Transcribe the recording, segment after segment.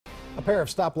A pair of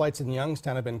stoplights in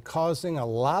Youngstown have been causing a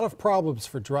lot of problems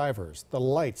for drivers. The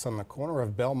lights on the corner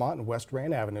of Belmont and West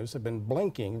Rayen Avenues have been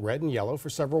blinking red and yellow for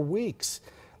several weeks.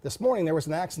 This morning there was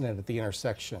an accident at the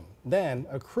intersection. Then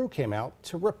a crew came out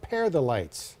to repair the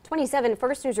lights. 27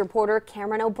 First News reporter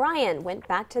Cameron O'Brien went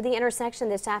back to the intersection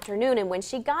this afternoon, and when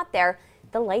she got there,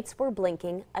 the lights were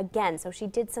blinking again. So she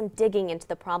did some digging into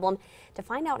the problem to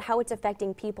find out how it's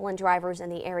affecting people and drivers in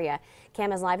the area.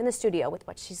 Cam is live in the studio with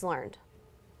what she's learned.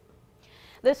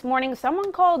 This morning,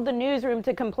 someone called the newsroom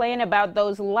to complain about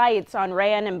those lights on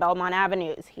Rayen and Belmont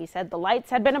Avenues. He said the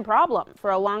lights had been a problem for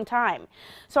a long time.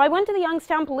 So I went to the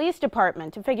Youngstown Police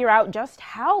Department to figure out just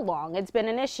how long it's been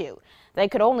an issue. They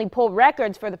could only pull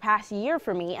records for the past year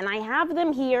for me, and I have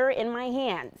them here in my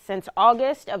hand. Since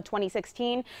August of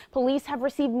 2016, police have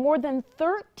received more than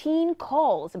 13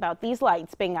 calls about these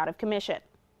lights being out of commission.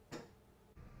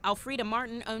 Alfreda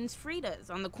Martin owns Frida's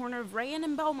on the corner of Rayen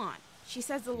and Belmont. She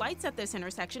says the lights at this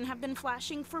intersection have been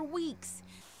flashing for weeks.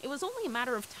 It was only a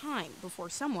matter of time before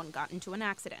someone got into an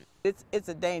accident. It's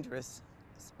a dangerous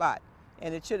spot,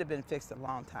 and it should have been fixed a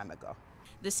long time ago.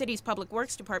 The city's Public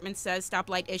Works Department says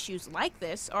stoplight issues like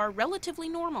this are relatively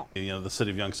normal. You know, the city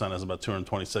of Youngstown has about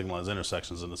 220 signalized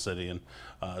intersections in the city, and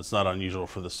it's not unusual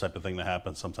for this type of thing to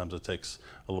happen. Sometimes it takes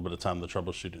a little bit of time to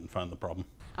troubleshoot it and find the problem.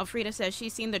 Alfreda says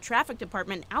she's seen the traffic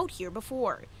department out here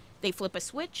before. They flip a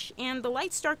switch and the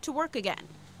lights start to work again,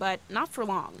 but not for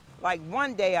long. Like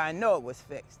one day I know it was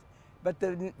fixed, but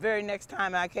the very next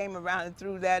time I came around and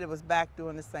through that, it was back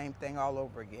doing the same thing all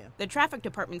over again. The traffic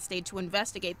department stayed to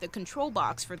investigate the control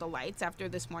box for the lights after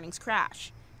this morning's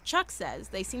crash. Chuck says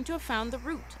they seem to have found the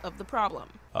root of the problem.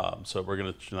 So we're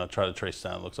going to try to trace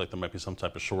down. It looks like there might be some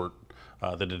type of short.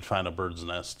 They did find a bird's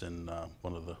nest in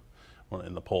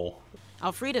in the pole.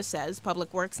 Alfreda says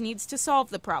Public Works needs to solve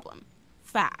the problem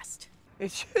fast. It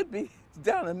should be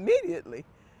done immediately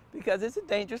because it's a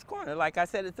dangerous corner. Like I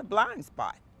said, it's a blind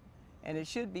spot, and it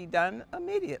should be done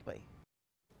immediately.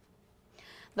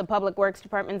 The Public Works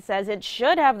Department says it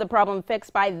should have the problem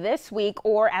fixed by this week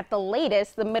or at the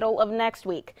latest the middle of next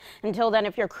week. Until then,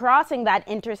 if you're crossing that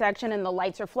intersection and the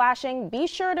lights are flashing, be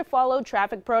sure to follow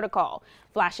traffic protocol.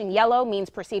 Flashing yellow means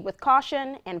proceed with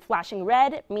caution, and flashing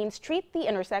red means treat the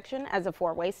intersection as a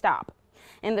four-way stop.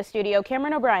 In the studio,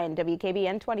 Cameron O'Brien,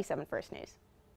 WKBN 27 First News.